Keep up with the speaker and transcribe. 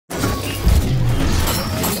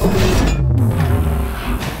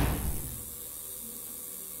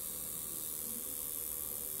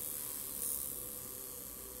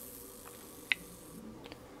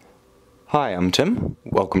Hi, I'm Tim.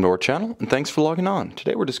 Welcome to our channel, and thanks for logging on.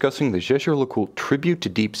 Today we're discussing the Jaeger-LeCoultre Tribute to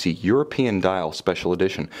Deep Sea European Dial Special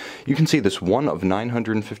Edition. You can see this one of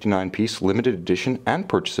 959-piece limited edition and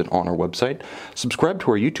purchase it on our website. Subscribe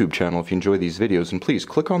to our YouTube channel if you enjoy these videos, and please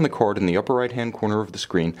click on the card in the upper right-hand corner of the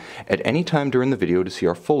screen at any time during the video to see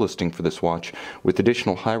our full listing for this watch, with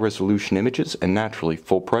additional high-resolution images and naturally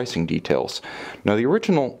full pricing details. Now, the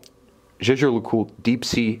original Jaeger-LeCoultre Deep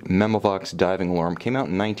Sea Memovox diving alarm came out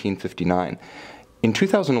in 1959. In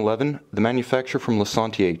 2011, the manufacturer from Le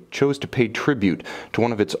Sentier chose to pay tribute to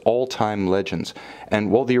one of its all-time legends,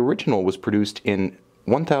 and while the original was produced in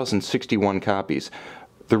 1,061 copies,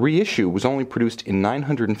 the reissue was only produced in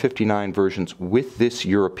 959 versions with this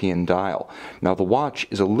European dial. Now, the watch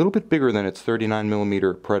is a little bit bigger than its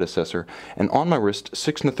 39mm predecessor, and on my wrist,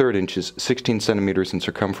 6 1/3 inches, 16 centimeters in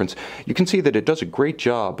circumference, you can see that it does a great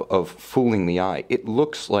job of fooling the eye. It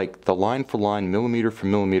looks like the line-for-line,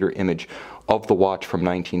 millimeter-for-millimeter image of the watch from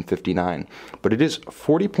 1959, but it is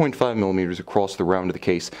 40.5 millimeters across the round of the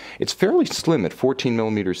case. It's fairly slim at 14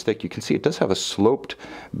 millimeters thick. You can see it does have a sloped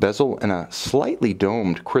bezel and a slightly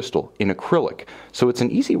domed crystal in acrylic, so it's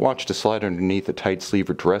an easy watch to slide underneath a tight sleeve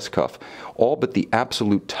or dress cuff. All but the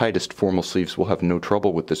absolute tightest formal sleeves will have no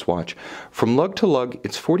trouble with this watch. From lug to lug,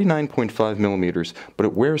 it's 49.5 millimeters, but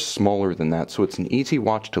it wears smaller than that, so it's an easy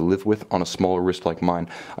watch to live with on a smaller wrist like mine.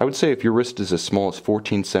 I would say if your wrist is as small as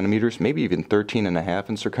 14 centimeters, maybe even 13.5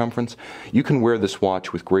 in circumference, you can wear this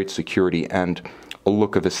watch with great security and a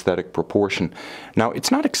look of aesthetic proportion. Now, it's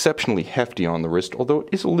not exceptionally hefty on the wrist, although it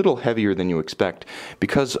is a little heavier than you expect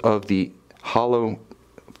because of the hollow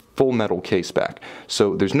full metal case back.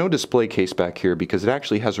 So there's no display case back here because it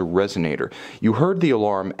actually has a resonator. You heard the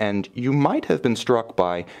alarm and you might have been struck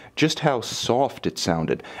by just how soft it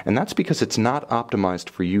sounded, and that's because it's not optimized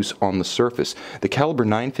for use on the surface. The caliber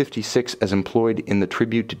 956, as employed in the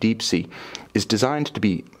Tribute to Deep Sea, is designed to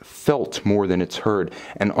be felt more than it's heard,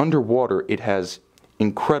 and underwater it has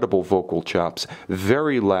incredible vocal chops,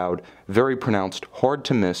 very loud, very pronounced, hard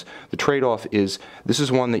to miss. The trade-off is this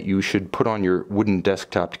is one that you should put on your wooden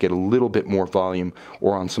desktop to get a little bit more volume,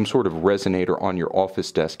 or on some sort of resonator on your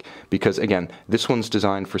office desk, because again, this one's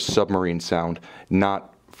designed for submarine sound,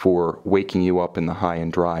 not for waking you up in the high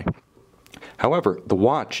and dry. However, the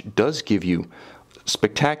watch does give you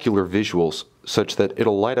spectacular visuals such that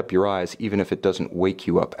it'll light up your eyes even if it doesn't wake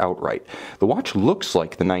you up outright. The watch looks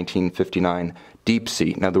like the 1959 Deep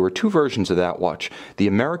Sea. Now, there were two versions of that watch. The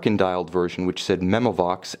American dialed version, which said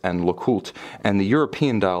Memovox and LeCoultre, and the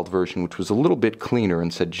European dialed version, which was a little bit cleaner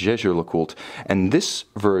and said Jaeger-LeCoultre. And this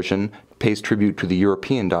version pays tribute to the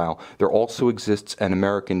European dial. There also exists an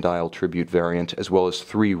American dial tribute variant, as well as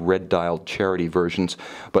 3 red dialed charity versions,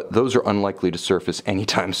 but those are unlikely to surface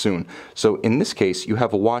anytime soon. So in this case, you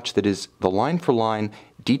have a watch that is the line-for-line,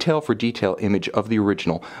 detail-for-detail image of the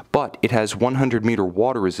original, but it has 100-meter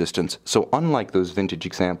water resistance, so unlike those vintage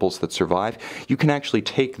examples that survive, you can actually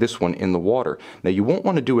take this one in the water. Now, you won't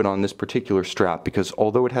want to do it on this particular strap because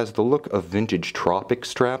although it has the look of vintage tropic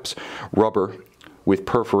straps, rubber, with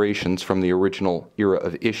perforations from the original era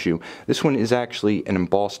of issue, this one is actually an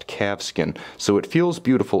embossed calfskin, so it feels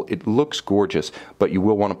beautiful, it looks gorgeous, but you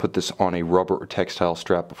will want to put this on a rubber or textile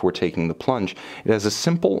strap before taking the plunge. It has a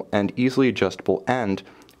simple and easily adjustable and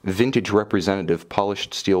vintage representative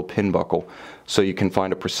polished steel pin buckle, so you can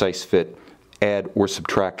find a precise fit, add or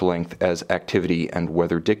subtract length as activity and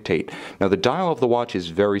weather dictate. Now, the dial of the watch is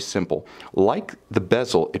very simple. Like the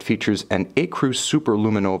bezel, it features an Ecru Super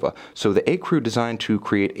Luminova, so the Ecru designed to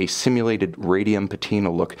create a simulated radium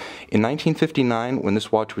patina look. In 1959, when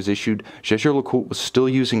this watch was issued, Jaeger-LeCoultre was still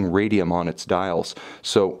using radium on its dials,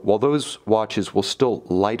 so while those watches will still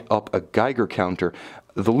light up a Geiger counter,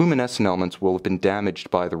 the luminescent elements will have been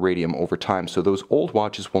damaged by the radium over time, so those old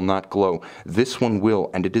watches will not glow. This one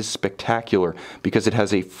will, and it is spectacular because it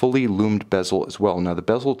has a fully loomed bezel as well. Now, the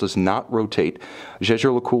bezel does not rotate.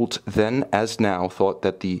 Jaeger-LeCoultre then, as now, thought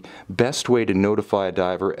that the best way to notify a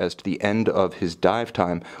diver as to the end of his dive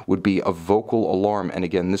time would be a vocal alarm, and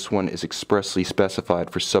again, this one is expressly specified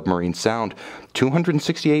for submarine sound.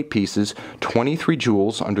 268 pieces, 23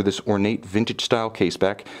 jewels under this ornate vintage-style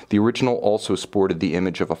caseback. The original also sported the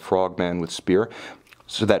image of a frogman with spear.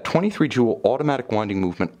 So that 23 jewel automatic winding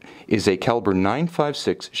movement is a caliber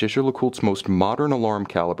 956, Jaeger-LeCoultre's most modern alarm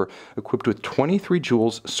caliber, equipped with 23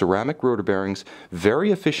 jewels, ceramic rotor bearings,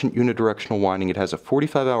 very efficient unidirectional winding. It has a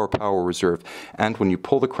 45-hour power reserve, and when you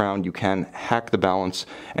pull the crown, you can hack the balance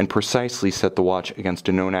and precisely set the watch against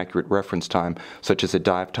a known accurate reference time, such as a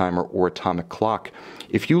dive timer or atomic clock.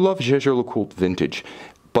 If you love Jaeger-LeCoultre vintage,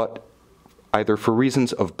 but either for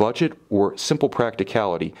reasons of budget or simple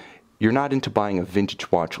practicality, you're not into buying a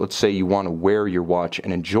vintage watch, let's say you want to wear your watch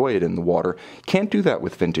and enjoy it in the water, you can't do that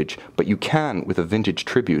with vintage, but you can with a vintage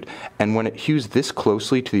tribute, and when it hews this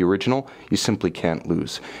closely to the original, you simply can't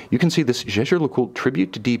lose. You can see this Jaeger-LeCoultre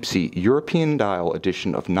Tribute to Deep Sea European Dial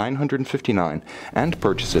edition of 959 and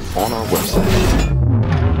purchase it on our website.